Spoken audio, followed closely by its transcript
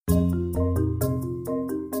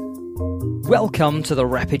Welcome to the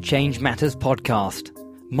Rapid Change Matters podcast.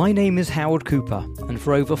 My name is Howard Cooper, and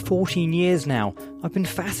for over 14 years now, I've been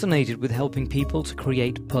fascinated with helping people to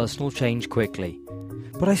create personal change quickly.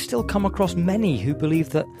 But I still come across many who believe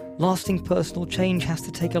that lasting personal change has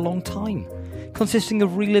to take a long time, consisting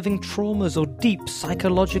of reliving traumas or deep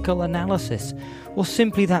psychological analysis, or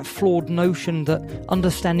simply that flawed notion that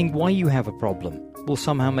understanding why you have a problem will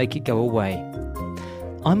somehow make it go away.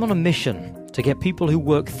 I'm on a mission to get people who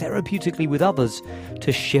work therapeutically with others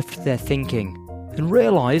to shift their thinking and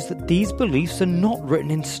realize that these beliefs are not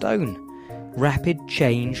written in stone. Rapid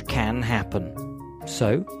change can happen.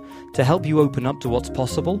 So, to help you open up to what's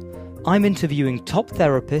possible, I'm interviewing top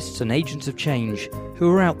therapists and agents of change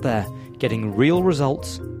who are out there getting real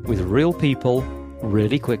results with real people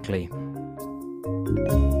really quickly.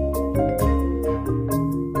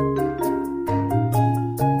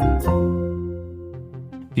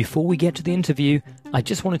 Before we get to the interview, I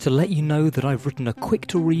just wanted to let you know that I've written a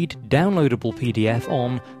quick-to-read, downloadable PDF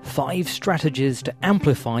on 5 strategies to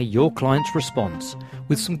amplify your client's response,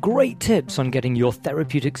 with some great tips on getting your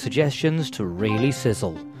therapeutic suggestions to really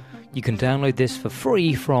sizzle. You can download this for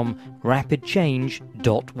free from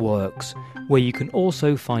rapidchange.works, where you can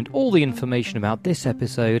also find all the information about this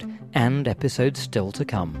episode and episodes still to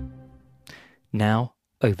come. Now,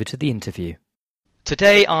 over to the interview.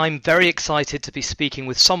 Today I'm very excited to be speaking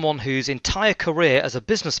with someone whose entire career as a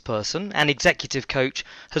business person and executive coach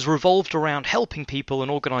has revolved around helping people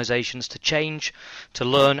and organisations to change, to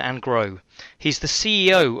learn and grow. He's the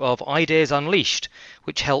CEO of Ideas Unleashed,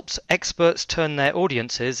 which helps experts turn their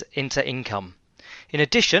audiences into income. In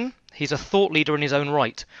addition, he's a thought leader in his own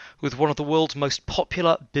right, with one of the world's most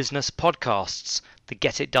popular business podcasts, The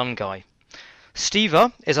Get It Done Guy. Steve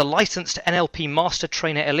is a licensed NLP Master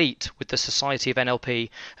Trainer Elite with the Society of NLP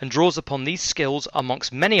and draws upon these skills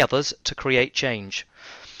amongst many others to create change.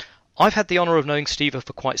 I've had the honour of knowing Steve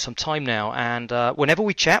for quite some time now, and whenever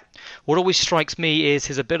we chat, what always strikes me is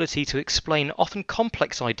his ability to explain often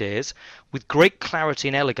complex ideas with great clarity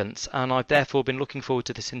and elegance, and I've therefore been looking forward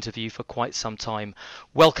to this interview for quite some time.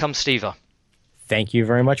 Welcome, Steve. Thank you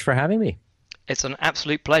very much for having me. It's an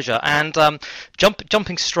absolute pleasure. And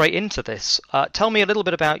jumping straight into this, tell me a little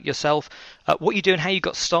bit about yourself, what you do and how you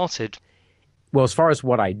got started. Well, as far as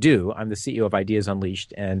what I do, I'm the CEO of Ideas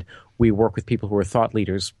Unleashed, and we work with people who are thought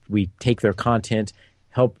leaders. We take their content,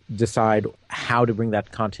 help decide how to bring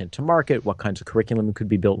that content to market, what kinds of curriculum could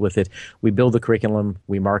be built with it. We build the curriculum,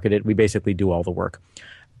 we market it, we basically do all the work.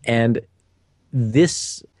 And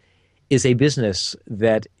this is a business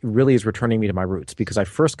that really is returning me to my roots, because I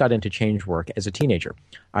first got into change work as a teenager.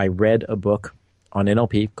 I read a book on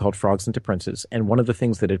NLP called Frogs into Princes, and one of the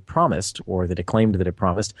things that it promised, or that it claimed that it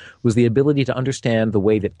promised, was the ability to understand the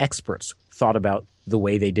way that experts thought about the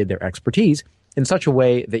way they did their expertise in such a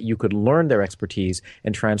way that you could learn their expertise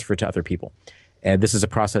and transfer it to other people. And this is a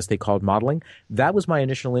process they called modeling. That was my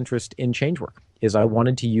initial interest in change work, is I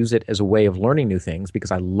wanted to use it as a way of learning new things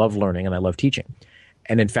because I love learning and I love teaching.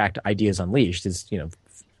 And in fact, Ideas Unleashed is,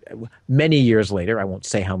 many years later, I won't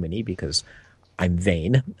say how many because I'm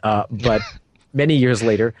vain, but many years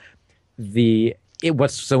later,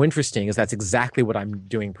 what's so interesting is that's exactly what I'm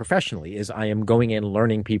doing professionally, is I am going in,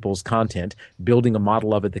 learning people's content, building a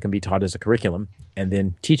model of it that can be taught as a curriculum, and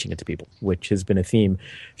then teaching it to people, which has been a theme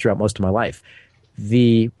throughout most of my life.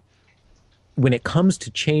 When it comes to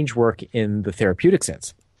change work in the therapeutic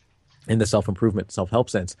sense, in the self-improvement, self-help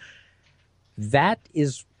sense, that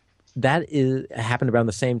happened around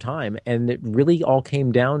the same time, and it really all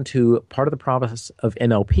came down to part of the process of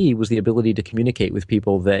NLP was the ability to communicate with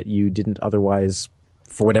people that you didn't otherwise,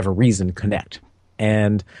 for whatever reason, connect.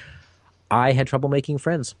 And I had trouble making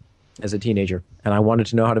friends as a teenager, and I wanted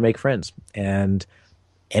to know how to make friends. And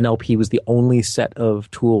NLP was the only set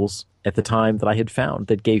of tools at the time that I had found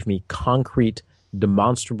that gave me concrete,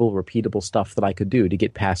 demonstrable, repeatable stuff that I could do to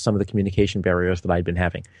get past some of the communication barriers that I'd been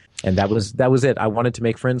having. And that was it. I wanted to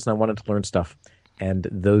make friends and I wanted to learn stuff. And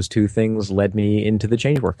those two things led me into the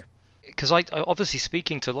change work. Because I obviously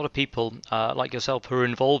speaking to a lot of people like yourself who are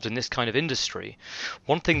involved in this kind of industry,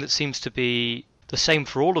 one thing that seems to be the same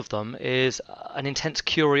for all of them is an intense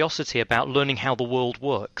curiosity about learning how the world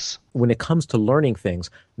works. When it comes to learning things,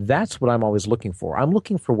 that's what I'm always looking for. I'm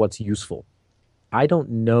looking for what's useful. I don't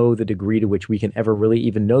know the degree to which we can ever really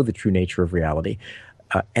even know the true nature of reality.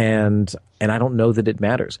 And I don't know that it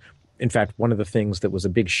matters. In fact, one of the things that was a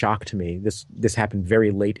big shock to me, this happened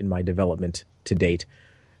very late in my development to date,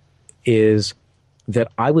 is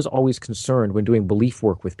that I was always concerned when doing belief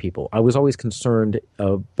work with people. I was always concerned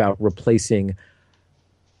about replacing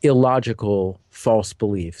illogical false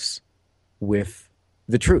beliefs with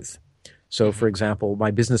the truth. So, for example, my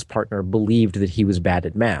business partner believed that he was bad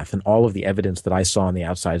at math, and all of the evidence that I saw on the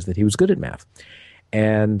outside is that he was good at math.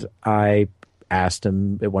 And I asked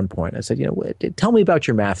him at one point, I said, tell me about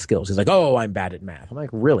your math skills. He's like, oh, I'm bad at math. I'm like,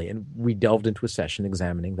 really? And we delved into a session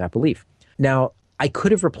examining that belief. Now, I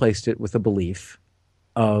could have replaced it with a belief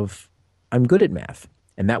of I'm good at math,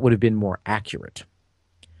 and that would have been more accurate.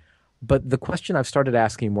 But the question I've started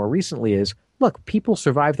asking more recently is, look, people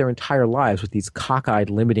survive their entire lives with these cockeyed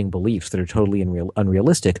limiting beliefs that are totally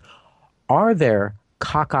unrealistic. Are there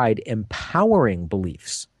cockeyed empowering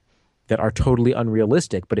beliefs that are totally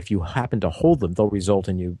unrealistic, but if you happen to hold them, they'll result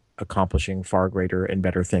in you accomplishing far greater and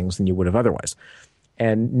better things than you would have otherwise?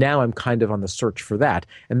 And now I'm kind of on the search for that.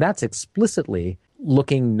 And that's explicitly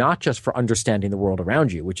looking not just for understanding the world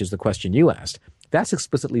around you, which is the question you asked. That's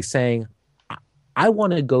explicitly saying, I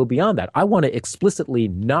want to go beyond that. I want to explicitly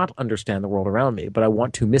not understand the world around me, but I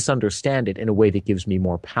want to misunderstand it in a way that gives me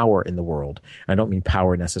more power in the world. I don't mean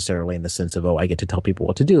power necessarily in the sense of, I get to tell people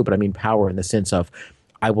what to do, but I mean power in the sense of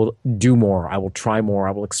I will do more, I will try more,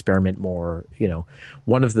 I will experiment more.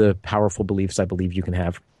 One of the powerful beliefs I believe you can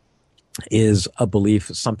have is a belief,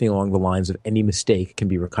 something along the lines of any mistake can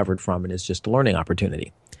be recovered from and is just a learning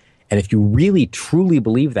opportunity. And if you really, truly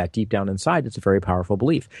believe that deep down inside, it's a very powerful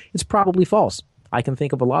belief. It's probably false. I can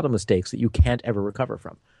think of a lot of mistakes that you can't ever recover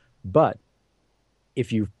from. But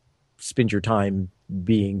if you spend your time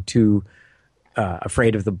being too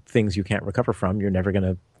afraid of the things you can't recover from, you're never going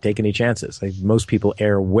to take any chances. Most people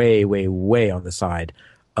err way, way, way on the side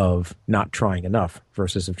of not trying enough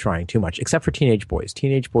versus of trying too much, except for teenage boys.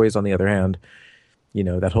 Teenage boys, on the other hand,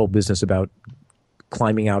 that whole business about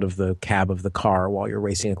climbing out of the cab of the car while you're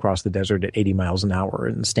racing across the desert at 80 miles an hour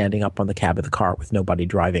and standing up on the cab of the car with nobody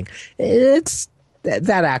driving.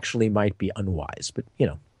 That actually might be unwise. But,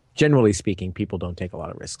 generally speaking, people don't take a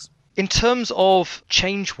lot of risks. In terms of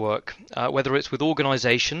change work, whether it's with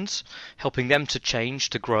organizations, helping them to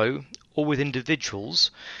change, to grow, or with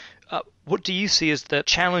individuals, what do you see as the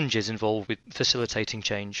challenges involved with facilitating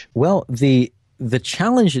change? Well, the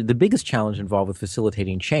challenge, the biggest challenge involved with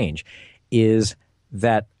facilitating change is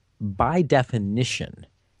that by definition,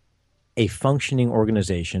 a functioning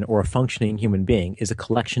organization or a functioning human being is a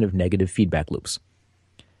collection of negative feedback loops.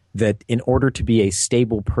 That in order to be a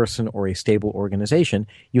stable person or a stable organization,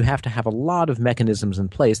 you have to have a lot of mechanisms in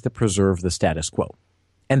place that preserve the status quo.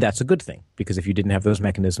 And that's a good thing, because if you didn't have those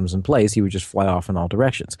mechanisms in place, you would just fly off in all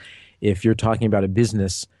directions. If you're talking about a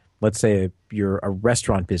business, let's say you're a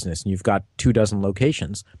restaurant business and you've got 24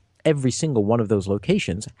 locations, every single one of those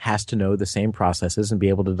locations has to know the same processes and be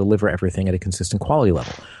able to deliver everything at a consistent quality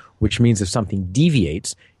level, which means if something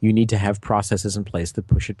deviates, you need to have processes in place that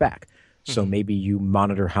push it back. So maybe you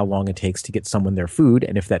monitor how long it takes to get someone their food,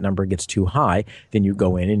 and if that number gets too high, then you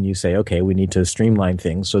go in and you say, okay, we need to streamline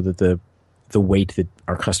things so that the weight that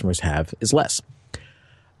our customers have is less.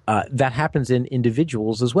 That happens in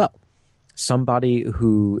individuals as well. Somebody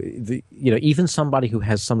who, even somebody who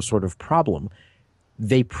has some sort of problem,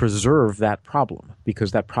 they preserve that problem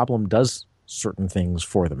because that problem does certain things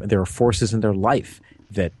for them. There are forces in their life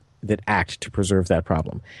that act to preserve that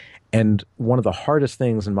problem. And one of the hardest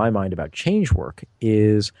things in my mind about change work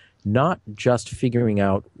is not just figuring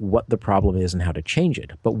out what the problem is and how to change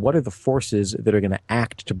it, but what are the forces that are going to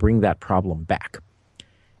act to bring that problem back,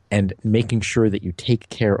 and making sure that you take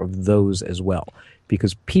care of those as well.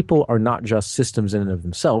 Because people are not just systems in and of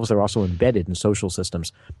themselves, they're also embedded in social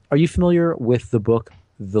systems. Are you familiar with the book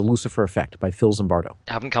The Lucifer Effect by Phil Zimbardo?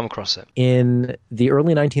 I haven't come across it. In the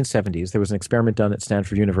early 1970s, there was an experiment done at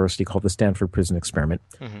Stanford University called the Stanford Prison Experiment.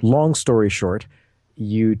 Long story short,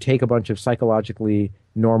 you take a bunch of psychologically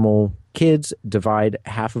normal kids, divide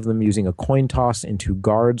half of them using a coin toss into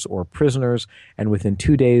guards or prisoners, and within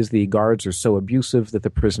 2 days, the guards are so abusive that the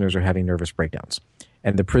prisoners are having nervous breakdowns.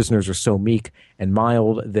 And the prisoners are so meek and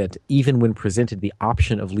mild that even when presented the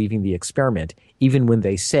option of leaving the experiment, even when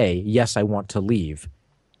they say, yes, I want to leave,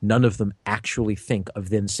 none of them actually think of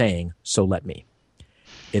then saying, so let me.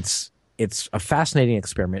 It's a fascinating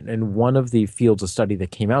experiment, and one of the fields of study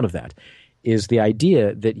that came out of that is the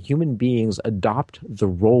idea that human beings adopt the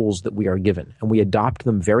roles that we are given, and we adopt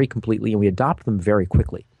them very completely, and we adopt them very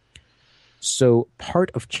quickly. So part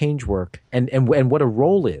of change work, and what a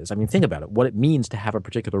role is, I mean, think about it, what it means to have a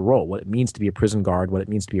particular role, what it means to be a prison guard, what it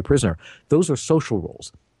means to be a prisoner, those are social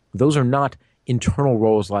roles. Those are not internal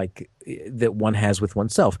roles like that one has with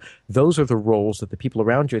oneself. Those are the roles that the people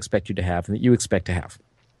around you expect you to have and that you expect to have.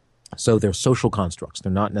 So they're social constructs.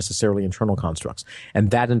 They're not necessarily internal constructs. And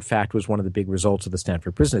that, in fact, was one of the big results of the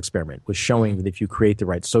Stanford Prison Experiment, was showing that if you create the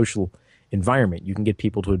right social environment, you can get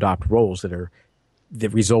people to adopt roles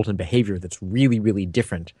that result in behavior that's really, really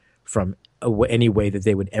different from any way that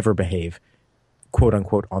they would ever behave, quote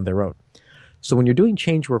unquote, on their own. So when you're doing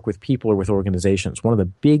change work with people or with organizations, one of the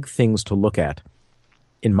big things to look at,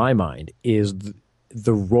 in my mind, is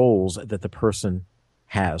the roles that the person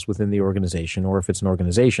has within the organization, or if it's an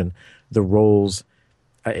organization, the roles.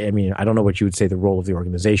 I mean, I don't know what you would say the role of the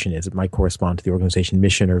organization is. It might correspond to the organization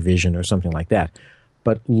mission or vision or something like that.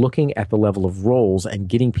 But looking at the level of roles and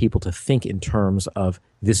getting people to think in terms of,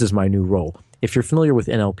 this is my new role. If you're familiar with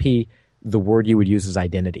NLP, the word you would use is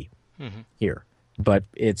identity here. But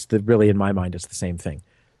really, in my mind, it's the same thing.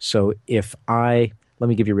 So let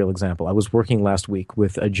me give you a real example. I was working last week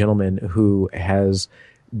with a gentleman who has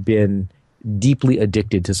been deeply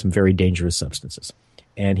addicted to some very dangerous substances.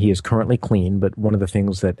 And he is currently clean, but one of the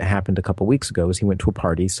things that happened a couple of weeks ago is he went to a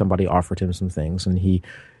party, somebody offered him some things, and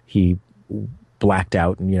he blacked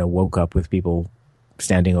out and woke up with people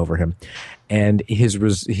standing over him. And his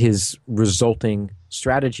resulting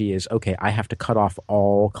strategy is, okay, I have to cut off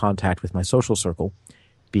all contact with my social circle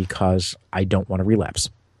because I don't want to relapse.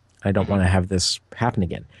 I don't want to have this happen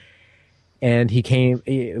again. And he came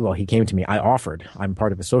to me. I offered. I'm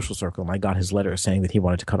part of a social circle, and I got his letter saying that he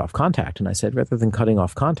wanted to cut off contact. And I said, rather than cutting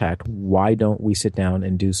off contact, why don't we sit down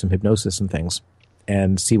and do some hypnosis and things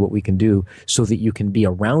and see what we can do so that you can be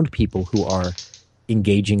around people who are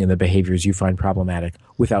engaging in the behaviors you find problematic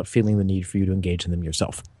without feeling the need for you to engage in them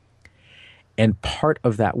yourself. And part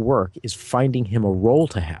of that work is finding him a role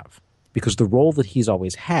to have, because the role that he's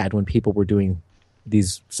always had when people were doing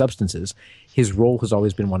these substances, his role has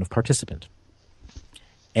always been one of participant.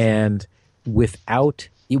 And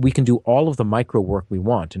we can do all of the micro work we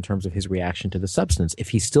want in terms of his reaction to the substance. If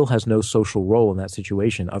he still has no social role in that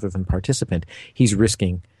situation other than participant, he's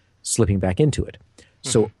risking slipping back into it.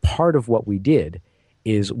 So part of what we did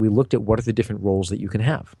is we looked at what are the different roles that you can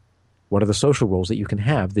have. What are the social roles that you can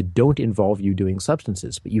have that don't involve you doing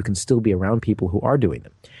substances, but you can still be around people who are doing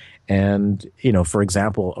them? And, for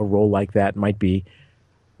example, a role like that might be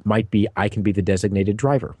I can be the designated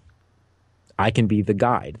driver. I can be the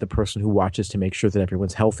guide, the person who watches to make sure that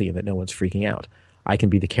everyone's healthy and that no one's freaking out. I can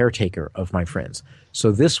be the caretaker of my friends.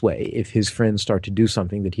 So this way, if his friends start to do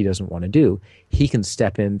something that he doesn't want to do, he can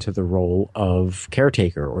step into the role of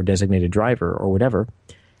caretaker or designated driver or whatever.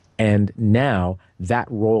 And now that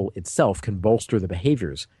role itself can bolster the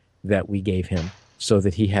behaviors that we gave him, so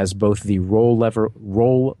that he has both the role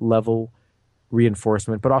level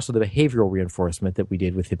reinforcement, but also the behavioral reinforcement that we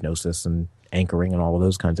did with hypnosis and anchoring and all of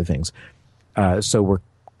those kinds of things. So we're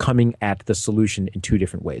coming at the solution in two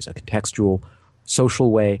different ways: a contextual,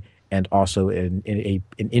 social way, and also in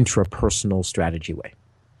an intrapersonal strategy way.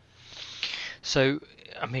 So,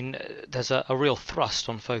 I mean, there's a real thrust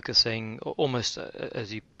on focusing almost,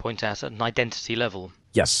 as you point out, at an identity level.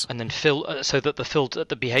 Yes. And then so that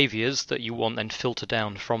the behaviors that you want then filter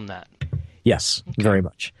down from that. Yes, okay. Very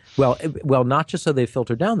much. Well, not just so they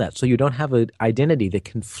filter down that, so you don't have an identity that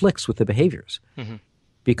conflicts with the behaviors.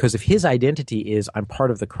 Because if his identity is I'm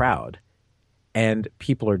part of the crowd and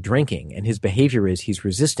people are drinking and his behavior is he's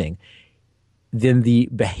resisting, then the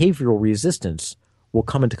behavioral resistance will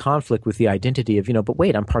come into conflict with the identity of, but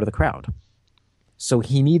wait, I'm part of the crowd. So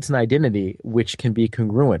he needs an identity which can be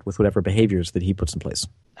congruent with whatever behaviors that he puts in place.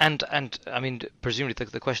 And I mean, presumably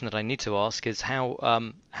the question that I need to ask is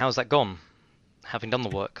how's that gone, having done the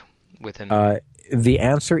work with him? The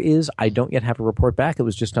answer is I don't yet have a report back. It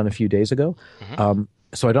was just done a few days ago.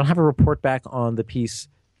 So I don't have a report back on the piece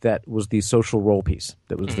that was the social role piece,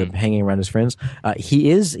 that was the hanging around his friends.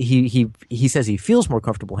 He says he feels more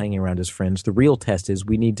comfortable hanging around his friends. The real test is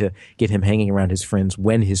we need to get him hanging around his friends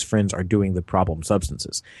when his friends are doing the problem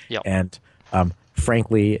substances. Yep. And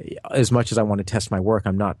frankly, as much as I want to test my work,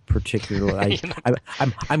 I'm not particularly.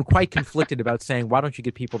 I'm quite conflicted about saying, why don't you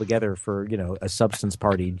get people together for a substance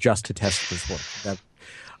party just to test this work?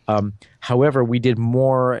 However, we did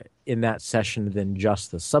more in that session than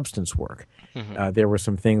just the substance work. There were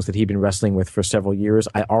some things that he'd been wrestling with for several years.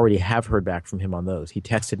 I already have heard back from him on those. He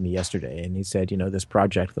texted me yesterday and he said, this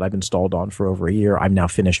project that I've been stalled on for over a year, I'm now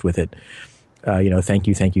finished with it. Thank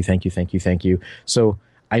you. So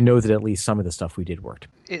I know that at least some of the stuff we did worked.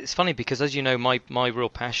 It's funny because, as you know, my real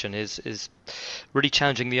passion is really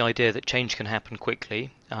challenging the idea that change can happen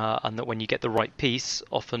quickly, and that when you get the right piece,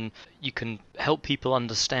 often you can help people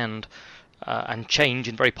understand and change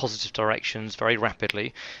in very positive directions very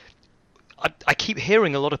rapidly. I keep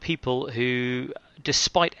hearing a lot of people who,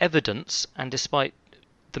 despite evidence and despite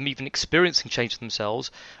them even experiencing change themselves,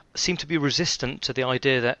 seem to be resistant to the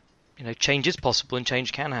idea that change is possible and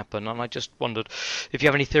change can happen. And I just wondered if you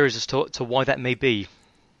have any theories as to why that may be.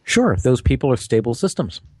 Sure. Those people are stable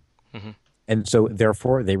systems. And so,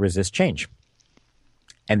 therefore, they resist change.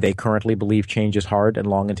 And they currently believe change is hard and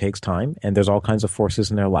long and takes time. And there's all kinds of forces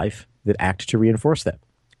in their life that act to reinforce that,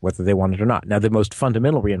 whether they want it or not. Now, the most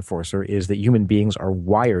fundamental reinforcer is that human beings are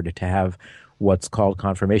wired to have what's called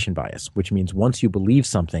confirmation bias, which means once you believe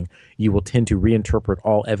something, you will tend to reinterpret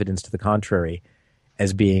all evidence to the contrary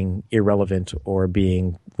as being irrelevant or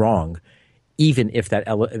being wrong, even if that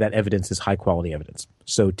evidence is high-quality evidence.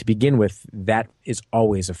 So to begin with, that is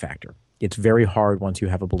always a factor. It's very hard once you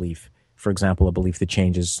have a belief, for example, a belief that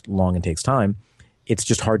change is long and takes time. It's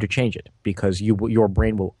just hard to change it because your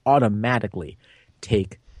brain will automatically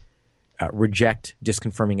reject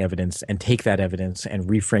disconfirming evidence and take that evidence and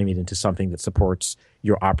reframe it into something that supports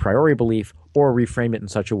your a priori belief, or reframe it in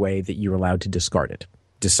such a way that you're allowed to discard it.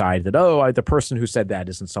 Decide that, the person who said that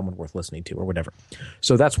isn't someone worth listening to or whatever.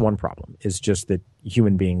 So that's one problem, is just that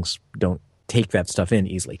human beings don't take that stuff in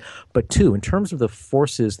easily. But two, in terms of the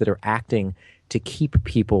forces that are acting to keep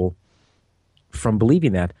people from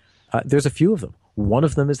believing that, there's a few of them. One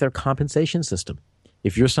of them is their compensation system.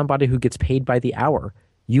 If you're somebody who gets paid by the hour,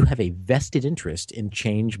 you have a vested interest in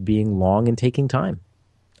change being long and taking time.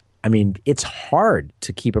 I mean, it's hard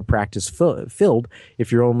to keep a practice filled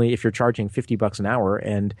if you're charging $50 an hour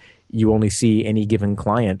and you only see any given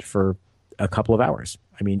client for a couple of hours.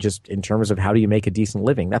 I mean, just in terms of how do you make a decent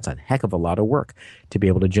living, that's a heck of a lot of work to be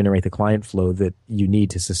able to generate the client flow that you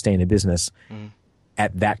need to sustain a business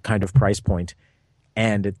at that kind of price point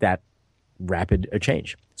and at that rapid a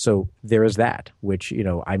change. So there is that, which,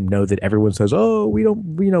 I know that everyone says, we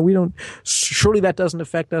don't, surely that doesn't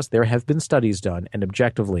affect us. There have been studies done, and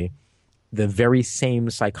objectively, the very same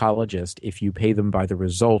psychologist, if you pay them by the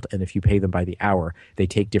result and if you pay them by the hour, they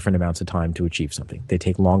take different amounts of time to achieve something. They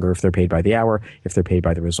take longer if they're paid by the hour. If they're paid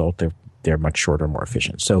by the result, they're much shorter, more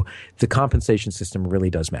efficient. So the compensation system really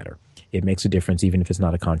does matter. It makes a difference, even if it's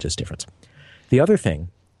not a conscious difference. The other thing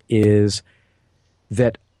is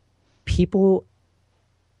that people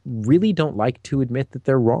really don't like to admit that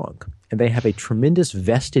they're wrong. And they have a tremendous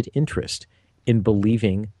vested interest in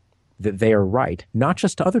believing that they are right, not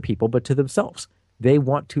just to other people, but to themselves. They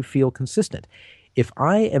want to feel consistent. If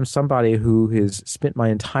I am somebody who has spent my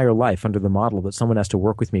entire life under the model that someone has to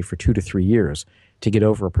work with me for 2 to 3 years to get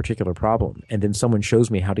over a particular problem, and then someone shows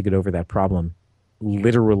me how to get over that problem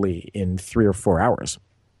literally in 3 or 4 hours,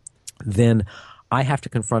 then I have to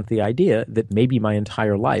confront the idea that maybe my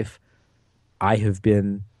entire life I have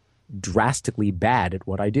been drastically bad at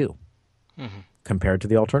what I do compared to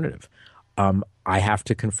the alternative. I have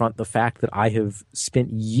to confront the fact that I have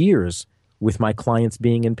spent years with my clients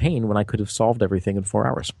being in pain when I could have solved everything in 4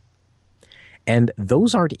 hours. And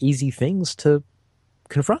those aren't easy things to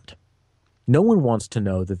confront. No one wants to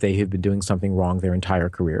know that they have been doing something wrong their entire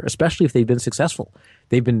career, especially if they've been successful.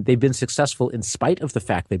 They've been successful in spite of the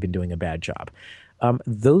fact they've been doing a bad job.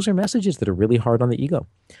 Those are messages that are really hard on the ego.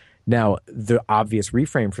 Now, the obvious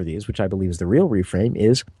reframe for these, which I believe is the real reframe,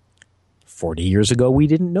 is 40 years ago we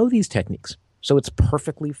didn't know these techniques. So it's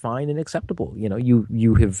perfectly fine and acceptable.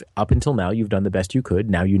 You have, up until now, you've done the best you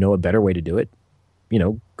could. Now you know a better way to do it.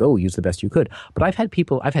 Go use the best you could. But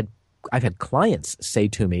I've had clients say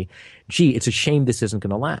to me, gee, it's a shame this isn't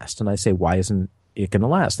going to last. And I say, why isn't it going to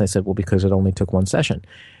last? And I said, well, because it only took one session.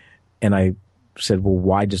 And I said, well,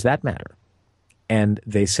 why does that matter? And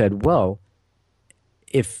they said, well,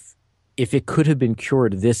 if it could have been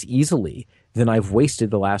cured this easily, then I've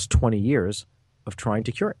wasted the last 20 years of trying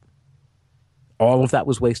to cure it. All of that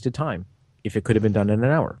was wasted time if it could have been done in an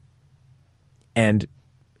hour. And,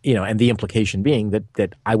 and the implication being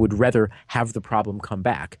that I would rather have the problem come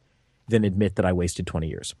back than admit that I wasted 20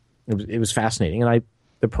 years. It was fascinating. And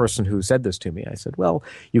the person who said this to me, I said, well,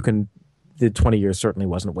 the 20 years certainly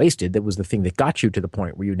wasn't wasted. That was the thing that got you to the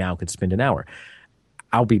point where you now could spend an hour.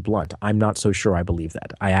 I'll be blunt. I'm not so sure I believe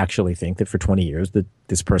that. I actually think that for 20 years that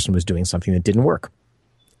this person was doing something that didn't work.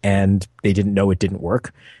 And they didn't know it didn't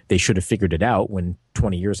work. They should have figured it out when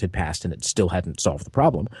 20 years had passed and it still hadn't solved the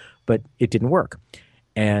problem. But it didn't work.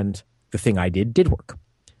 And the thing I did work.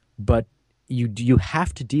 But you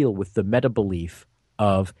have to deal with the meta belief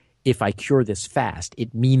of, if I cure this fast,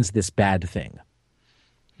 it means this bad thing.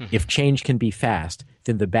 If change can be fast,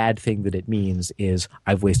 then the bad thing that it means is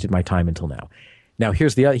I've wasted my time until now. Now,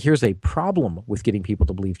 here's a problem with getting people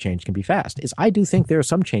to believe change can be fast, is I do think there are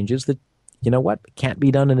some changes that, can't be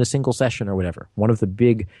done in a single session or whatever. One of the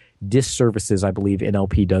big disservices I believe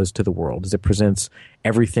NLP does to the world is it presents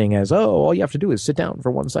everything as, all you have to do is sit down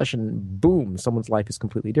for one session, boom, someone's life is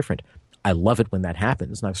completely different. I love it when that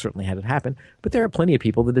happens, and I've certainly had it happen, but there are plenty of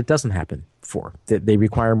people that it doesn't happen for. That they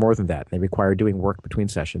require more than that. They require doing work between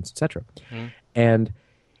sessions, etc. And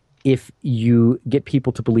if you get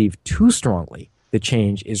people to believe too strongly the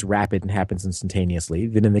change is rapid and happens instantaneously.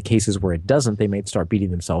 Then in the cases where it doesn't, they may start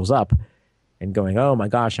beating themselves up and going, oh my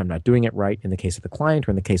gosh, I'm not doing it right. In the case of the client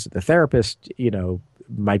or in the case of the therapist,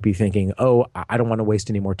 might be thinking, oh, I don't want to waste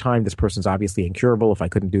any more time. This person's obviously incurable if I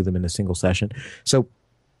couldn't do them in a single session. So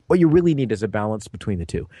what you really need is a balance between the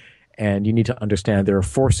two. And you need to understand there are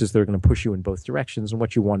forces that are going to push you in both directions. And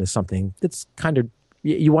what you want is something that's kind of,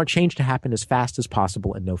 you want change to happen as fast as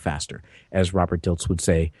possible and no faster, as Robert Dilts would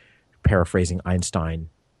say, paraphrasing Einstein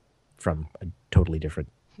from a totally different,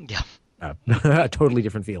 a totally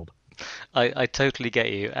different field. I totally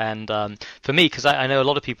get you. And for me, because I know a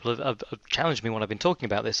lot of people have challenged me when I've been talking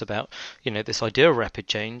about this, this idea of rapid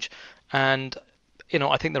change. And,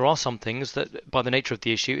 I think there are some things that by the nature of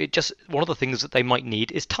the issue, one of the things that they might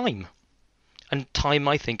need is time. And time,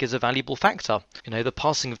 I think, is a valuable factor. The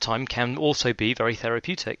passing of time can also be very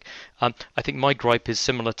therapeutic. I think my gripe is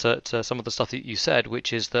similar to some of the stuff that you said,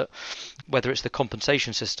 which is that whether it's the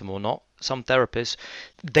compensation system or not, some therapists,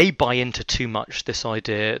 they buy into too much this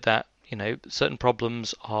idea that, certain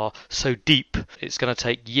problems are so deep, it's going to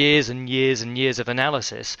take years and years and years of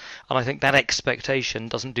analysis. And I think that expectation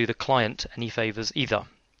doesn't do the client any favors either.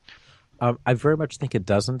 I very much think it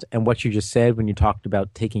doesn't. And what you just said when you talked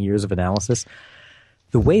about taking years of analysis,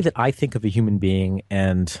 the way that I think of a human being,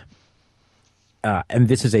 and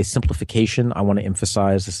this is a simplification, I want to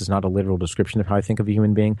emphasize, this is not a literal description of how I think of a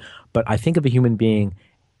human being, but I think of a human being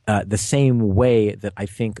the same way that I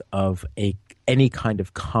think of any kind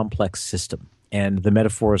of complex system. And the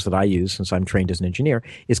metaphors that I use, since I'm trained as an engineer,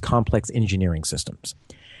 is complex engineering systems.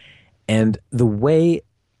 And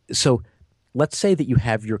so let's say that you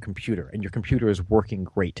have your computer, and your computer is working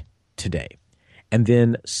great today. And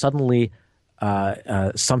then suddenly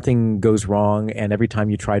something goes wrong, and every time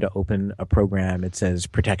you try to open a program, it says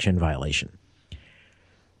protection violation.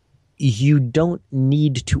 You don't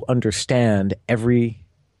need to understand every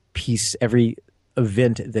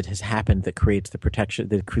event that has happened that creates the protection,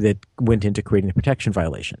 that went into creating the protection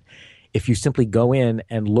violation. If you simply go in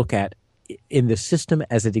and look at, in the system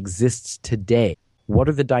as it exists today, what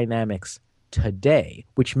are the dynamics today,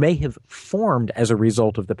 which may have formed as a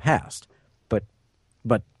result of the past, but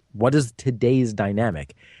what is today's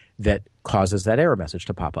dynamic that causes that error message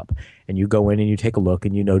to pop up? And you go in and you take a look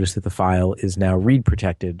and you notice that the file is now read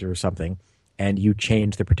protected or something, and you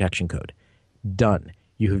change the protection code. Done.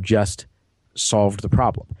 You have just solved the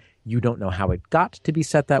problem. You don't know how it got to be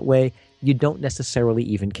set that way. You don't necessarily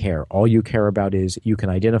even care. All you care about is you can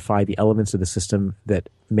identify the elements of the system that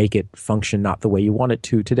make it function not the way you want it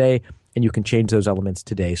to today, and you can change those elements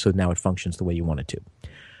today so now it functions the way you want it to.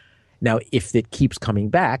 Now, if it keeps coming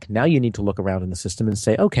back, now you need to look around in the system and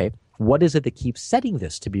say, okay, what is it that keeps setting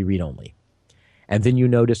this to be read-only? And then you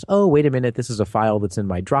notice, oh, wait a minute, this is a file that's in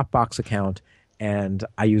my Dropbox account, and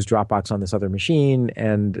I use Dropbox on this other machine,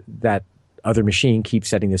 and that other machine keeps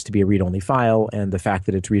setting this to be a read-only file, and the fact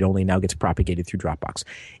that it's read-only now gets propagated through Dropbox.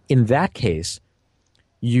 In that case,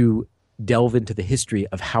 you delve into the history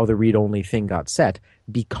of how the read-only thing got set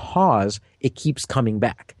because it keeps coming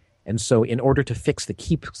back. And so in order to fix the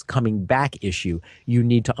keeps coming back issue, you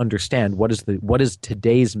need to understand what is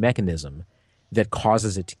today's mechanism that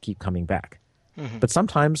causes it to keep coming back. Mm-hmm. But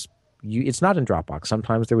sometimes it's not in Dropbox.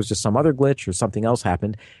 Sometimes there was just some other glitch or something else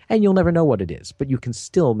happened, and you'll never know what it is. But you can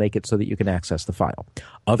still make it so that you can access the file.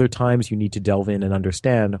 Other times you need to delve in and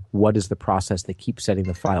understand what is the process that keeps setting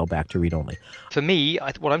the file back to read-only. For me,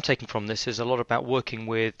 what I'm taking from this is a lot about working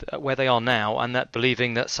with where they are now, and that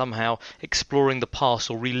believing that somehow exploring the past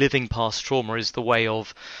or reliving past trauma is the way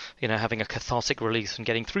of, having a cathartic release and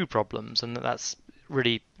getting through problems, and that's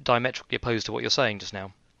really diametrically opposed to what you're saying just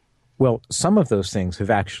now. Well, some of those things have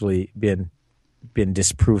actually been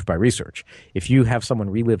disproved by research. If you have someone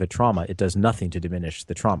relive a trauma, it does nothing to diminish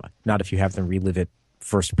the trauma. Not if you have them relive it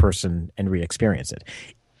first person and re-experience it.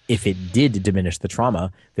 If it did diminish the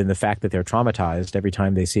trauma, then the fact that they're traumatized every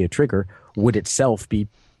time they see a trigger would itself be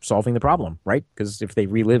solving the problem, right? Because if they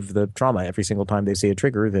relive the trauma every single time they see a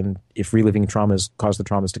trigger, then if reliving traumas cause the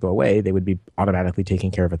traumas to go away, they would be automatically taking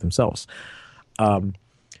care of it themselves.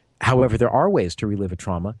 However, there are ways to relive a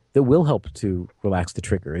trauma that will help to relax the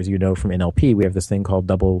trigger. As you know from NLP, we have this thing called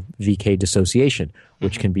double VK dissociation,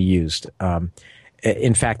 which can be used.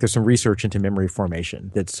 In fact, there's some research into memory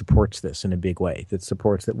formation that supports this in a big way, that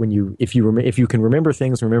supports that if you can remember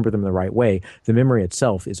things, remember them the right way, the memory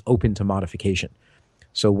itself is open to modification.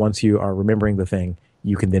 So once you are remembering the thing,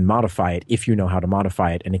 you can then modify it if you know how to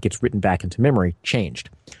modify it, and it gets written back into memory,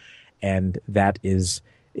 changed. And that is,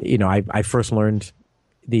 I first learned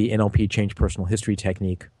the NLP change personal history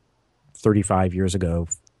technique 35 years ago.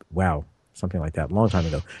 Wow. something like that, a long time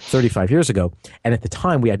ago, 35 years ago. And at the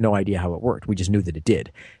time, we had no idea how it worked. We just knew that it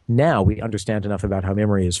did. Now we understand enough about how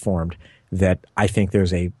memory is formed that I think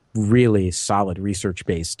there's a really solid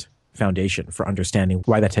research-based foundation for understanding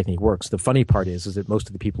why that technique works. The funny part is that most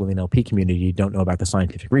of the people in the NLP community don't know about the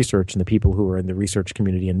scientific research, and the people who are in the research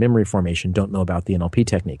community and memory formation don't know about the NLP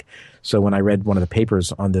technique. So when I read one of the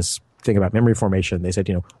papers on this thing about memory formation, they said,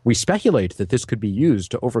 we speculate that this could be used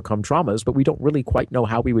to overcome traumas, but we don't really quite know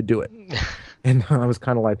how we would do it. And I was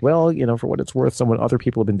kind of like, well, for what it's worth, other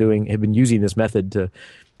people have been using this method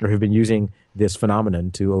or have been using this phenomenon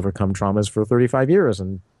to overcome traumas for 35 years.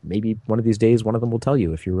 And maybe one of these days, one of them will tell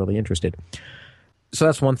you if you're really interested. So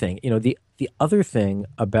that's one thing. The other thing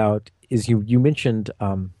about is you mentioned,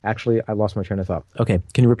 actually, I lost my train of thought. Okay.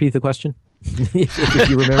 Can you repeat the question? if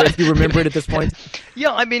you remember it at this point?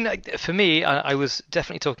 Yeah, I mean, for me, I was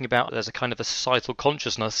definitely talking about there's a kind of a societal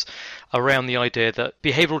consciousness around the idea that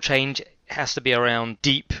behavioral change has to be around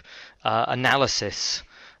deep analysis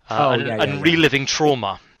and reliving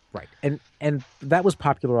trauma. Right. And that was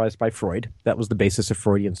popularized by Freud. That was the basis of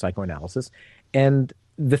Freudian psychoanalysis. And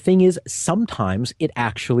the thing is, sometimes it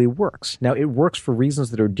actually works. Now, it works for reasons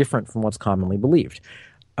that are different from what's commonly believed.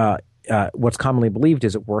 What's commonly believed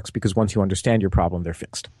is it works because once you understand your problem, they're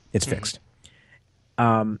fixed. It's fixed.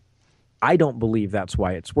 I don't believe that's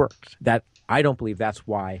why it's worked. I don't believe that's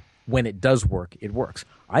why when it does work, it works.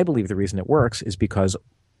 I believe the reason it works is because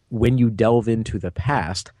when you delve into the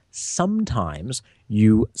past, sometimes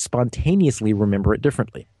you spontaneously remember it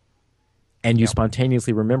differently. And you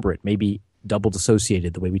spontaneously remember it, maybe double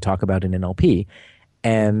dissociated, the way we talk about in NLP.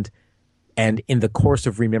 And in the course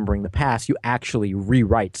of remembering the past, you actually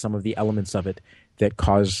rewrite some of the elements of it that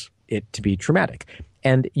cause it to be traumatic.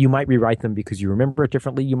 And you might rewrite them because you remember it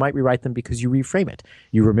differently. You might rewrite them because you reframe it.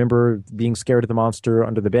 You remember being scared of the monster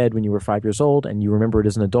under the bed when you were 5 years old, and you remember it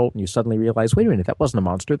as an adult, and you suddenly realize, wait a minute, that wasn't a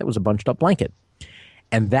monster, that was a bunched up blanket.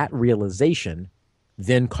 And that realization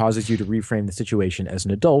then causes you to reframe the situation as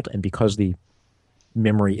an adult, and because the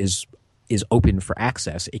memory is open for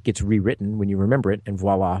access, it gets rewritten when you remember it, and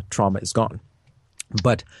voila, trauma is gone.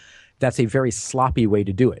 But that's a very sloppy way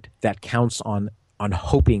to do it. That counts on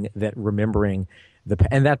hoping that remembering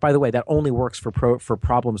and that, by the way, that only works for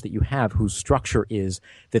problems that you have whose structure is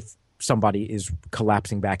that somebody is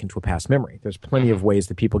collapsing back into a past memory. There's plenty of ways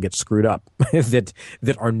that people get screwed up that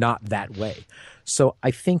are not that way. So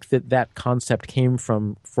I think that concept came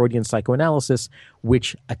from Freudian psychoanalysis,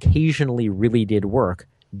 which occasionally really did work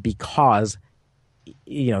because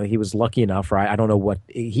he was lucky enough, or I don't know what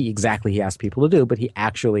he asked people to do, but he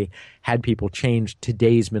actually had people change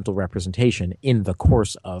today's mental representation in the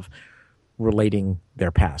course of relating their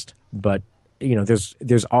past. But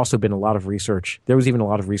there's also been a lot of research. There was even a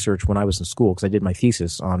lot of research when I was in school, because I did my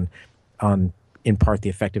thesis on in part the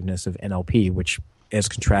effectiveness of NLP, which as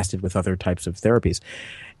contrasted with other types of therapies.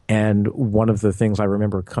 And one of the things I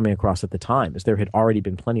remember coming across at the time is there had already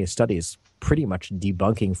been plenty of studies pretty much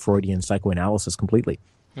debunking Freudian psychoanalysis completely,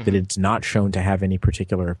 that it's not shown to have any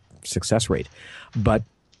particular success rate. But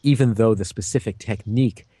even though the specific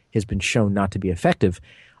technique has been shown not to be effective,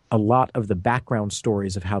 a lot of the background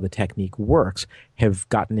stories of how the technique works have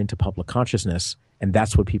gotten into public consciousness, and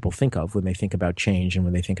that's what people think of when they think about change and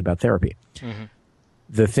when they think about therapy.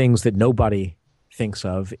 The things that nobody thinks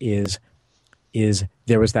of is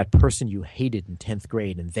there was that person you hated in 10th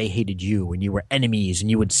grade and they hated you and you were enemies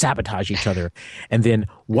and you would sabotage each other. And then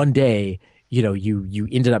one day, you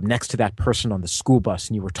ended up next to that person on the school bus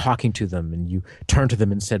and you were talking to them and you turned to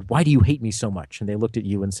them and said, "Why do you hate me so much?" And they looked at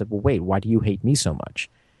you and said, "Well, wait, why do you hate me so much?"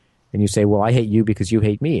 And you say, "Well, I hate you because you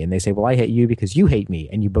hate me." And they say, "Well, I hate you because you hate me."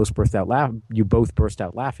 And you both burst out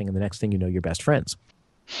laughing. And the next thing you know, you're best friends.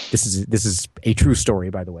 This is a true story,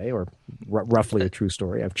 by the way, or roughly a true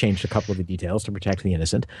story. I've changed a couple of the details to protect the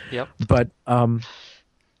innocent. Yep. But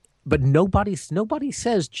nobody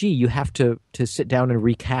says, "Gee, you have to sit down and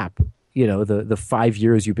recap, the 5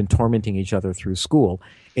 years you've been tormenting each other through school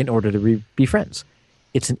in order to be friends."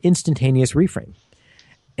 It's an instantaneous reframe,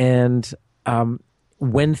 and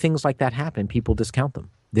when things like that happen, people discount them.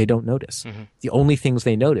 They don't notice. The only things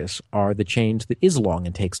they notice are the change that is long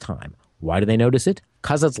and takes time. Why do they notice it?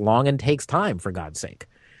 Because it's long and takes time, for God's sake.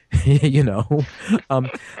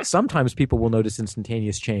 Sometimes people will notice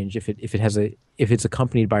instantaneous change if it's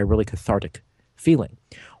accompanied by a really cathartic feeling.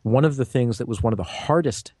 One of the things that was one of the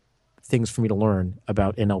hardest things for me to learn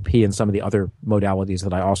about NLP and some of the other modalities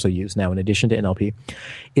that I also use now in addition to NLP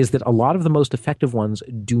is that a lot of the most effective ones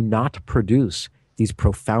do not produce these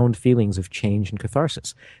profound feelings of change and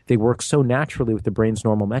catharsis. They work so naturally with the brain's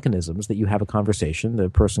normal mechanisms that you have a conversation, the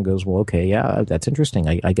person goes, well, okay, yeah, that's interesting.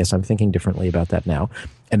 I guess I'm thinking differently about that now.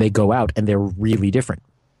 And they go out and they're really different.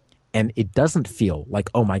 And it doesn't feel like,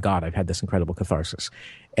 oh my God, I've had this incredible catharsis.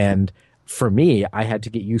 And for me, I had to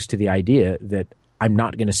get used to the idea that I'm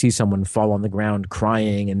not going to see someone fall on the ground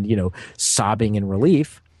crying and, sobbing in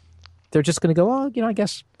relief. They're just going to go, oh, I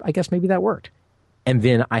guess maybe that worked. And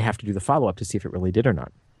then I have to do the follow-up to see if it really did or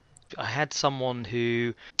not. I had someone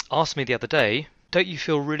who asked me the other day, don't you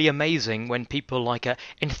feel really amazing when people are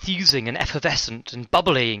enthusing and effervescent and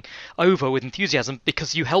bubbling over with enthusiasm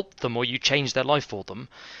because you helped them or you changed their life for them?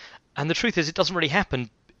 And the truth is, it doesn't really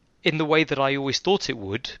happen in the way that I always thought it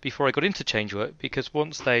would before I got into change work, because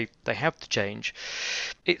once they have to change,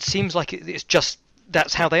 it seems like it's just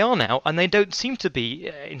that's how they are now, and they don't seem to be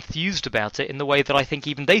enthused about it in the way that I think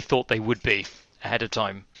even they thought they would be ahead of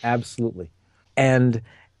time. Absolutely. And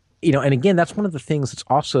and again, that's one of the things that's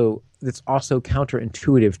also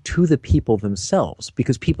counterintuitive to the people themselves,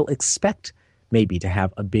 because people expect maybe to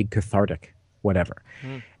have a big cathartic whatever.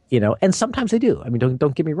 And sometimes they do. I mean,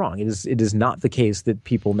 don't get me wrong. It is not the case that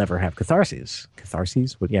people never have catharses,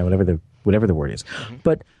 whatever the word is. Mm-hmm.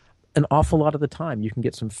 But an awful lot of the time, you can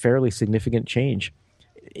get some fairly significant change,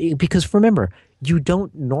 because remember, you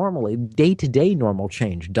don't normally day-to-day normal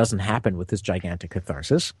change doesn't happen with this gigantic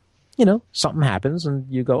catharsis. Something happens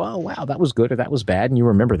and you go, oh, wow, that was good or that was bad. And you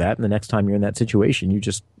remember that. And the next time you're in that situation, you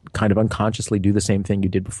just kind of unconsciously do the same thing you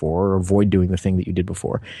did before or avoid doing the thing that you did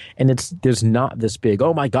before. And there's not this big,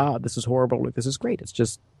 oh my God, this is horrible, or this is great. It's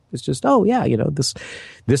just, oh yeah,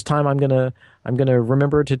 this time I'm going to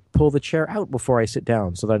remember to pull the chair out before I sit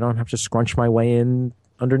down so that I don't have to scrunch my way in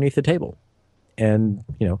underneath the table. And,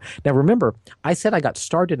 now remember, I said I got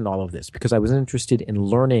started in all of this because I was interested in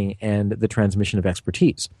learning and the transmission of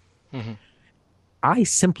expertise. Mm-hmm. I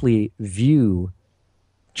simply view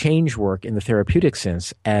change work in the therapeutic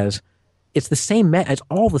sense as it's the same as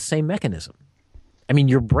all the same mechanism. I mean,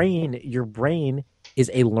 your brain is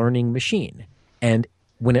a learning machine, and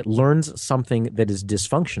when it learns something that is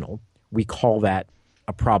dysfunctional, we call that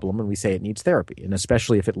a problem and we say it needs therapy. And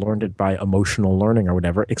especially if it learned it by emotional learning or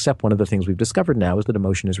whatever, except one of the things we've discovered now is that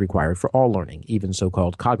emotion is required for all learning, even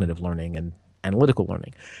so-called cognitive learning and analytical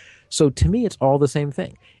learning. So to me, it's all the same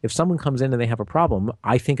thing. If someone comes in and they have a problem,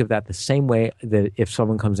 I think of that the same way that if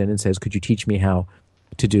someone comes in and says, could you teach me how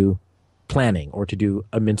to do planning or to do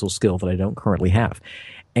a mental skill that I don't currently have?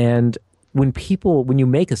 And when you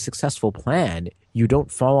make a successful plan, you don't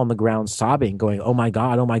fall on the ground sobbing, going, oh my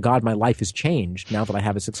God, my life has changed now that I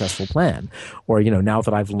have a successful plan. Or, now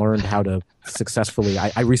that I've learned how to successfully,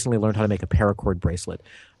 I recently learned how to make a paracord bracelet.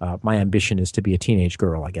 My ambition is to be a teenage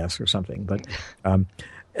girl, I guess, or something. But,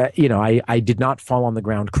 I did not fall on the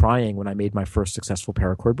ground crying when I made my first successful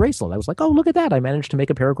paracord bracelet. I was like, oh, look at that. I managed to make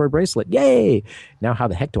a paracord bracelet. Yay. Now how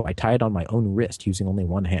the heck do I tie it on my own wrist using only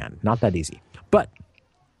one hand? Not that easy. But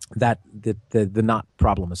that the not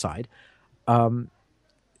problem aside,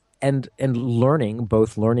 and learning,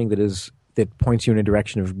 both learning that points you in a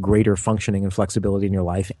direction of greater functioning and flexibility in your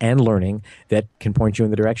life, and learning that can point you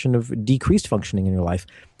in the direction of decreased functioning in your life,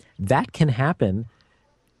 that can happen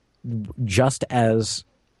just as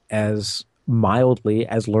mildly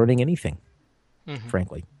as learning anything. Mm-hmm.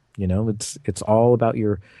 Frankly, it's all about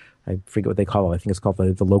I forget what they call it. I think it's called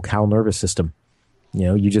the locale nervous system.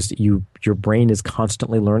 Your brain is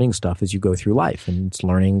constantly learning stuff as you go through life, and it's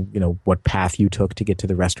learning, what path you took to get to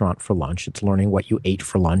the restaurant for lunch. It's learning what you ate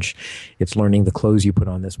for lunch. It's learning the clothes you put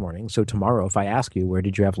on this morning. So tomorrow, if I ask you, where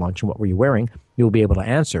did you have lunch and what were you wearing? You'll be able to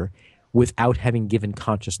answer without having given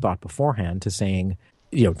conscious thought beforehand to saying,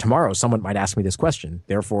 tomorrow someone might ask me this question,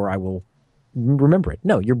 therefore I will remember it.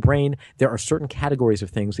 No, your brain, there are certain categories of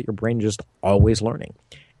things that your brain is just always learning.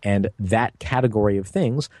 And that category of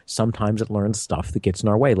things, sometimes it learns stuff that gets in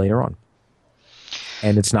our way later on.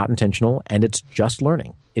 And it's not intentional, and it's just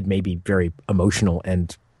learning. It may be very emotional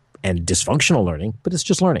and dysfunctional learning, but it's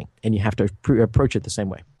just learning, and you have to approach it the same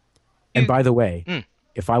way. And by the way,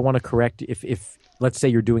 if I want to correct, if let's say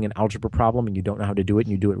you're doing an algebra problem and you don't know how to do it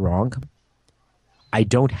and you do it wrong, I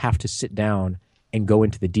don't have to sit down and go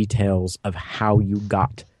into the details of how you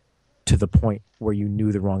got to the point where you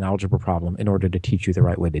knew the wrong algebra problem in order to teach you the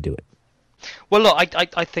right way to do it. Well, look,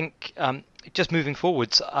 I think just moving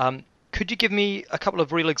forwards, could you give me a couple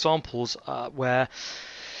of real examples where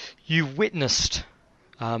you've witnessed,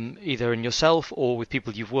 either in yourself or with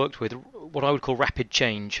people you've worked with, what I would call rapid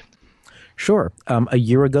change? Sure. A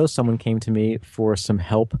year ago, someone came to me for some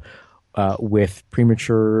help with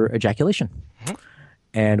premature ejaculation. Mm-hmm.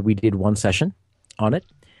 And we did one session on it.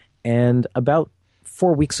 And about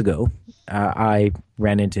 4 weeks ago, I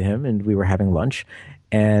ran into him and we were having lunch.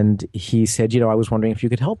 And he said, I was wondering if you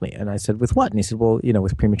could help me. And I said, with what? And he said, well,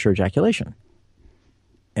 with premature ejaculation.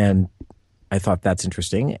 And I thought, that's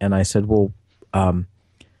interesting. And I said, well,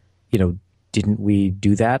 didn't we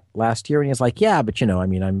do that last year? And he was like, yeah, but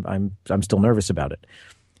I'm still nervous about it.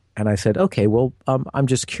 And I said, okay, well, I'm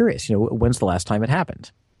just curious, when's the last time it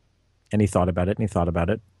happened? And he thought about it, and he thought about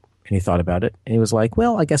it, and he thought about it. And he was like,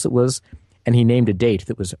 well, I guess it was, and he named a date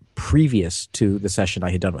that was previous to the session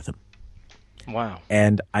I had done with him. Wow.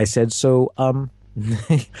 And I said, so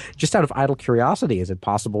just out of idle curiosity, is it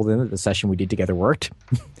possible then that the session we did together worked?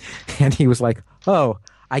 And he was like, oh,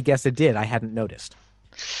 I guess it did. I hadn't noticed.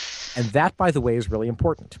 And that, by the way, is really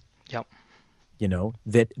important. Yep.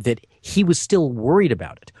 That he was still worried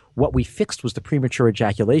about it. What we fixed was the premature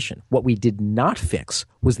ejaculation. What we did not fix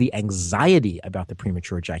was the anxiety about the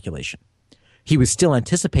premature ejaculation. He was still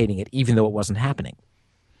anticipating it, even though it wasn't happening.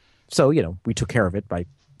 So, we took care of it by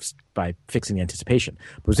fixing the anticipation.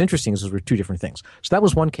 But what's interesting is those were two different things. So that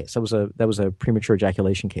was one case. That was a premature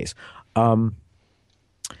ejaculation case. Well,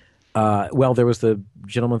 there was the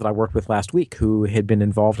gentleman that I worked with last week who had been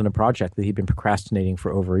involved in a project that he'd been procrastinating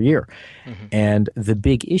for over a year. Mm-hmm. And the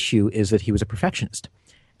big issue is that he was a perfectionist.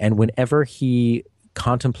 And whenever he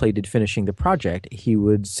contemplated finishing the project, he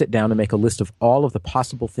would sit down and make a list of all of the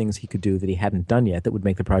possible things he could do that he hadn't done yet that would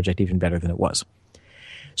make the project even better than it was.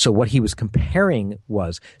 So what he was comparing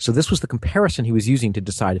so this was the comparison he was using to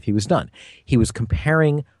decide if he was done. He was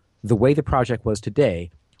comparing the way the project was today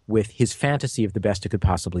with his fantasy of the best it could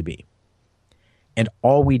possibly be. And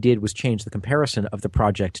all we did was change the comparison of the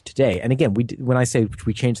project today. And again, when I say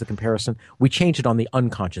we changed the comparison, we changed it on the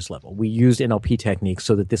unconscious level. We used NLP techniques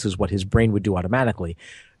so that this is what his brain would do automatically.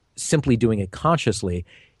 Simply doing it consciously,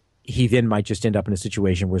 he then might just end up in a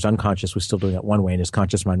situation where his unconscious was still doing it one way and his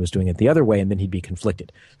conscious mind was doing it the other way, and then he'd be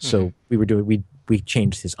conflicted. So we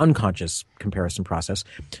changed his unconscious comparison process.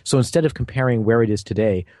 So instead of comparing where it is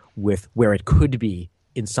today with where it could be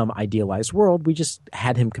in some idealized world, we just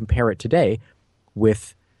had him compare it today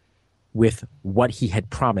with what he had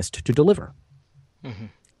promised to deliver. Mm-hmm.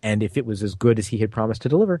 And if it was as good as he had promised to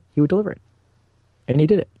deliver, he would deliver it. And he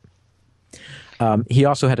did it. He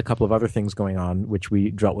also had a couple of other things going on, which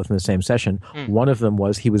we dealt with in the same session. One of them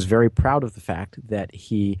was he was very proud of the fact that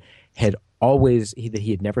he had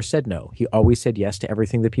never said no. He always said yes to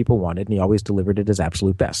everything that people wanted, and he always delivered it as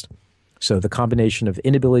absolute best. So the combination of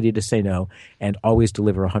inability to say no and always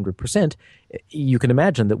deliver 100%, you can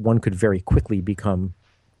imagine that one could very quickly become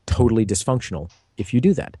totally dysfunctional if you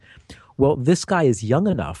do that. Well, this guy is young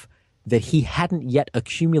enough that he hadn't yet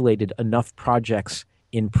accumulated enough projects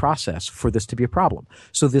in process for this to be a problem.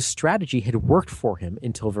 So this strategy had worked for him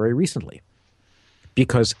until very recently.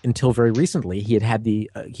 Because until very recently, he had the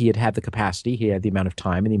capacity, he had the amount of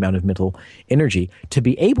time and the amount of mental energy to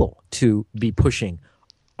be able to be pushing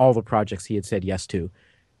all the projects he had said yes to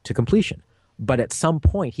completion. But at some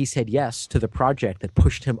point, he said yes to the project that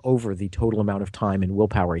pushed him over the total amount of time and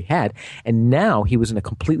willpower he had. And now he was in a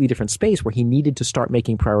completely different space where he needed to start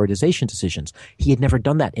making prioritization decisions. He had never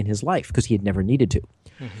done that in his life because he had never needed to.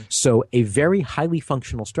 Mm-hmm. So a very highly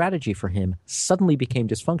functional strategy for him suddenly became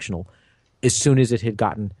dysfunctional as soon as it had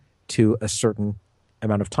gotten to a certain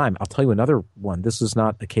amount of time. I'll tell you another one. This is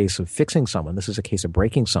not a case of fixing someone. This is a case of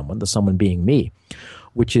breaking someone, the someone being me,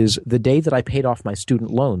 which is the day that I paid off my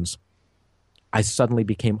student loans, I suddenly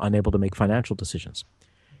became unable to make financial decisions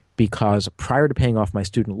because prior to paying off my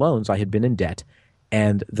student loans, I had been in debt,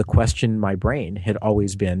 and the question in my brain had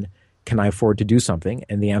always been, can I afford to do something?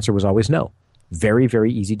 And the answer was always no. Very,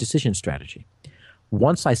 very easy decision strategy.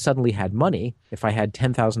 Once I suddenly had money, if I had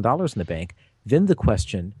 $10,000 in the bank, then the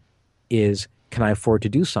question is, can I afford to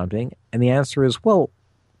do something? And the answer is, well,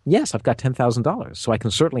 yes, I've got $10,000, so I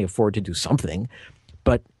can certainly afford to do something,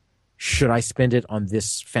 but should I spend it on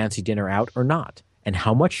this fancy dinner out or not? And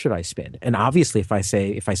how much should I spend? And obviously, if I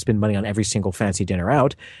spend money on every single fancy dinner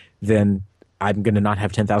out, then I'm going to not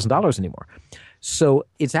have $10,000 anymore. So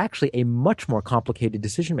it's actually a much more complicated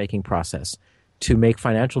decision-making process to make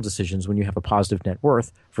financial decisions when you have a positive net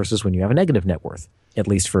worth versus when you have a negative net worth, at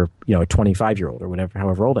least for a 25-year-old or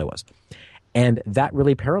however old I was. And that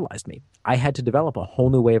really paralyzed me. I had to develop a whole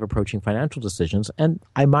new way of approaching financial decisions. And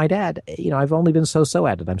I might add, I've only been so-so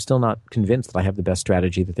at it. I'm still not convinced that I have the best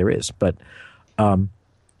strategy that there is. But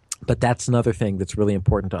that's another thing that's really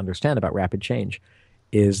important to understand about rapid change,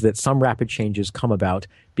 is that some rapid changes come about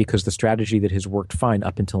because the strategy that has worked fine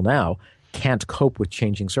up until now can't cope with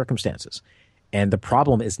changing circumstances. And the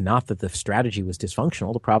problem is not that the strategy was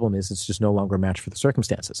dysfunctional. The problem is it's just no longer a match for the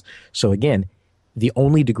circumstances. So again, the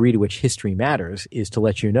only degree to which history matters is to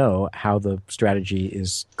let you know how the strategy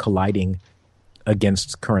is colliding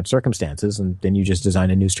against current circumstances, and then you just design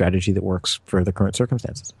a new strategy that works for the current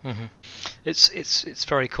circumstances. Mm-hmm. It's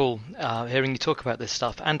very cool hearing you talk about this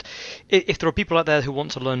stuff. And if there are people out there who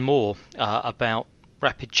want to learn more about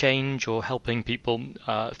rapid change or helping people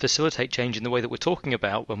facilitate change in the way that we're talking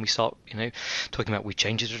about when we start, talking about we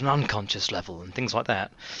change it at an unconscious level and things like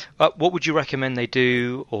that, what would you recommend they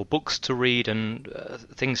do, or books to read and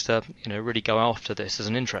things to really go after this as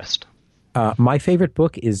an interest? My favorite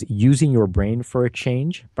book is Using Your Brain for a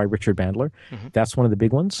Change by Richard Bandler. Mm-hmm. That's one of the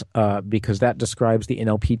big ones because that describes the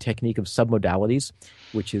NLP technique of submodalities,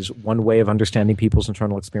 which is one way of understanding people's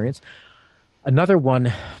internal experience. Another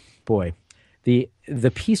one, boy, one of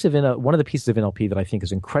the pieces of NLP that I think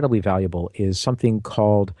is incredibly valuable is something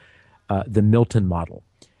called the Milton model.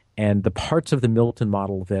 And the parts of the Milton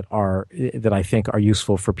model that I think are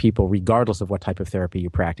useful for people, regardless of what type of therapy you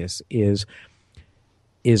practice, is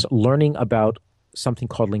learning about something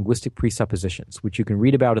called linguistic presuppositions, which you can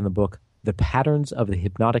read about in the book, The Patterns of the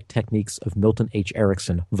Hypnotic Techniques of Milton H.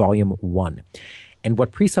 Erickson, Volume 1. And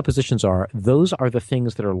what presuppositions are, those are the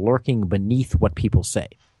things that are lurking beneath what people say.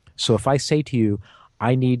 So if I say to you,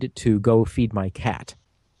 I need to go feed my cat,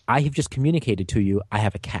 I have just communicated to you I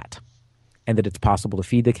have a cat, and that it's possible to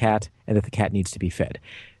feed the cat, and that the cat needs to be fed.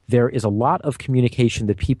 There is a lot of communication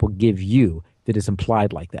that people give you that is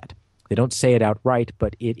implied like that. They don't say it outright,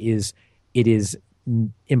 but it is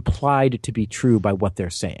implied to be true by what they're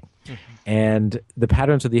saying. Mm-hmm. And the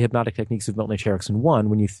Patterns of the Hypnotic Techniques of Milton H. Erickson 1,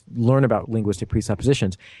 when you learn about linguistic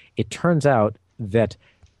presuppositions, it turns out that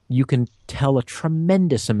you can tell a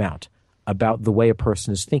tremendous amount about the way a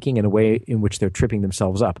person is thinking and a way in which they're tripping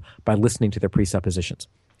themselves up by listening to their presuppositions.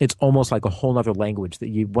 It's almost like a whole other language that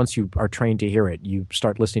once you are trained to hear it, you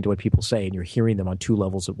start listening to what people say and you're hearing them on two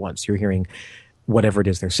levels at once. You're hearing whatever it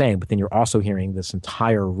is they're saying, but then you're also hearing this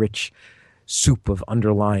entire rich soup of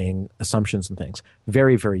underlying assumptions and things.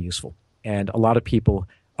 Very, very useful. And a lot of people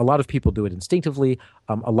do it instinctively.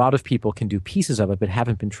 A lot of people can do pieces of it, but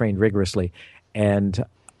haven't been trained rigorously. And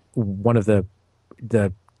one of the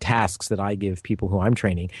tasks that I give people who I'm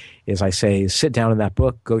training is I say, sit down in that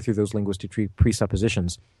book, go through those linguistic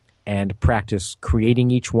presuppositions, and practice creating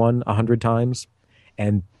each one 100 times,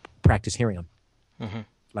 and practice hearing them. Mm-hmm.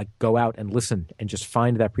 Like go out and listen and just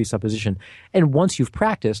find that presupposition. And once you've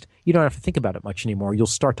practiced, you don't have to think about it much anymore. You'll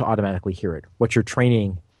start to automatically hear it. What you're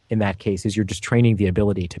training in that case is you're just training the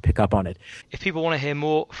ability to pick up on it. If people want to hear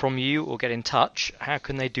more from you or get in touch, how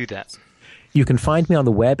can they do that? You can find me on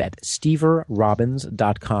the web at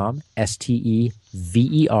steverrobbins.com,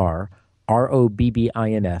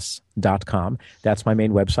 STEVERROBBINS.com. That's my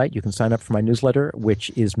main website. You can sign up for my newsletter,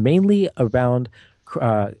 which is mainly around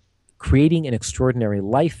creating an extraordinary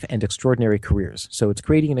life and extraordinary careers. So it's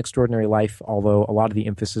creating an extraordinary life, although a lot of the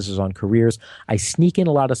emphasis is on careers. I sneak in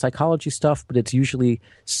a lot of psychology stuff, but it's usually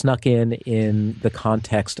snuck in the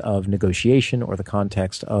context of negotiation, or the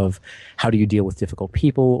context of how do you deal with difficult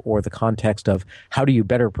people, or the context of how do you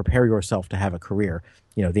better prepare yourself to have a career.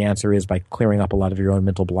 The answer is by clearing up a lot of your own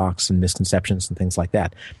mental blocks and misconceptions and things like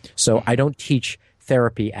that. So I don't teach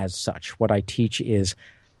therapy as such. What I teach is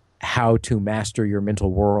how to master your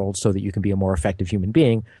mental world so that you can be a more effective human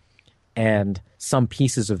being. And some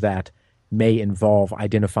pieces of that may involve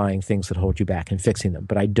identifying things that hold you back and fixing them.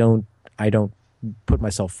 But I don't put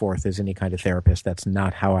myself forth as any kind of therapist. That's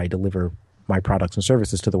not how I deliver my products and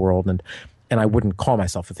services to the world. And I wouldn't call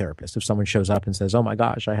myself a therapist. If someone shows up and says, oh my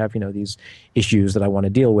gosh, I have, these issues that I want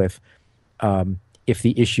to deal with. If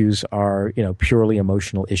the issues are, purely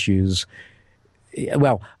emotional issues,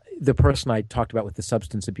 well, the person I talked about with the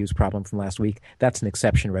substance abuse problem from last week, that's an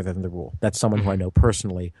exception rather than the rule. That's someone who I know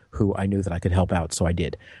personally, who I knew that I could help out, so I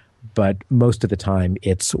did. But most of the time,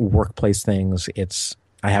 it's workplace things. It's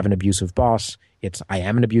I have an abusive boss. It's I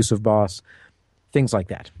am an abusive boss. Things like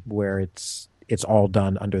that, where it's all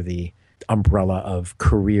done under the umbrella of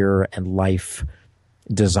career and life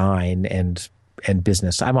design and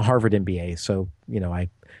business. I'm a Harvard MBA, so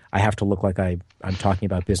I have to look like I'm talking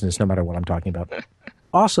about business no matter what I'm talking about.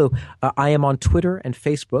 Also, I am on Twitter and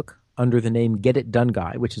Facebook under the name Get It Done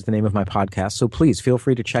Guy, which is the name of my podcast. So please feel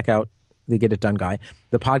free to check out the Get It Done Guy.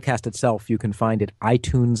 The podcast itself, you can find at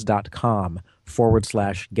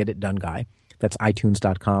itunes.com/Get It Done Guy. That's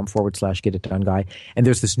itunes.com/Get It Done Guy. And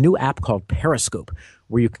there's this new app called Periscope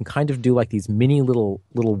where you can kind of do like these mini little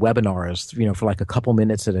webinars, for like a couple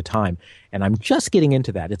minutes at a time. And I'm just getting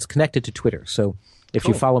into that. It's connected to Twitter. So if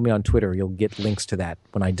you follow me on Twitter, you'll get links to that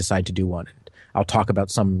when I decide to do one. I'll talk about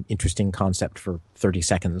some interesting concept for 30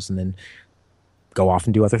 seconds and then go off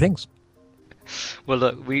and do other things. Well,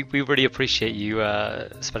 look, we really appreciate you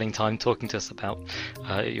spending time talking to us about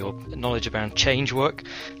your knowledge around change work.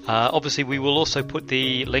 Obviously, we will also put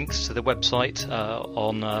the links to the website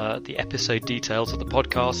on the episode details of the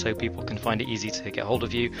podcast, so people can find it easy to get hold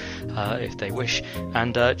of you if they wish.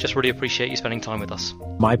 And just really appreciate you spending time with us.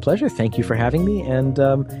 My pleasure. Thank you for having me. And,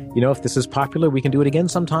 if this is popular, we can do it again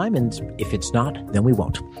sometime. And if it's not, then we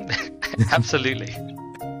won't. Absolutely.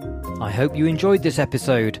 I hope you enjoyed this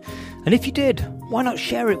episode. And if you did, why not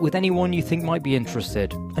share it with anyone you think might be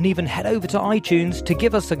interested? And even head over to iTunes to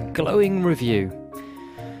give us a glowing review.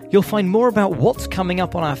 You'll find more about what's coming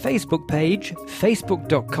up on our Facebook page,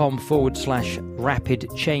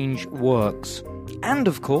 facebook.com/rapidchangeworks. And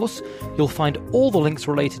of course, you'll find all the links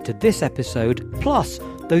related to this episode, plus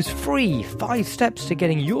those free 5 steps to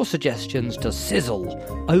getting your suggestions to sizzle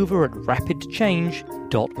over at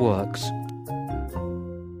rapidchange.works.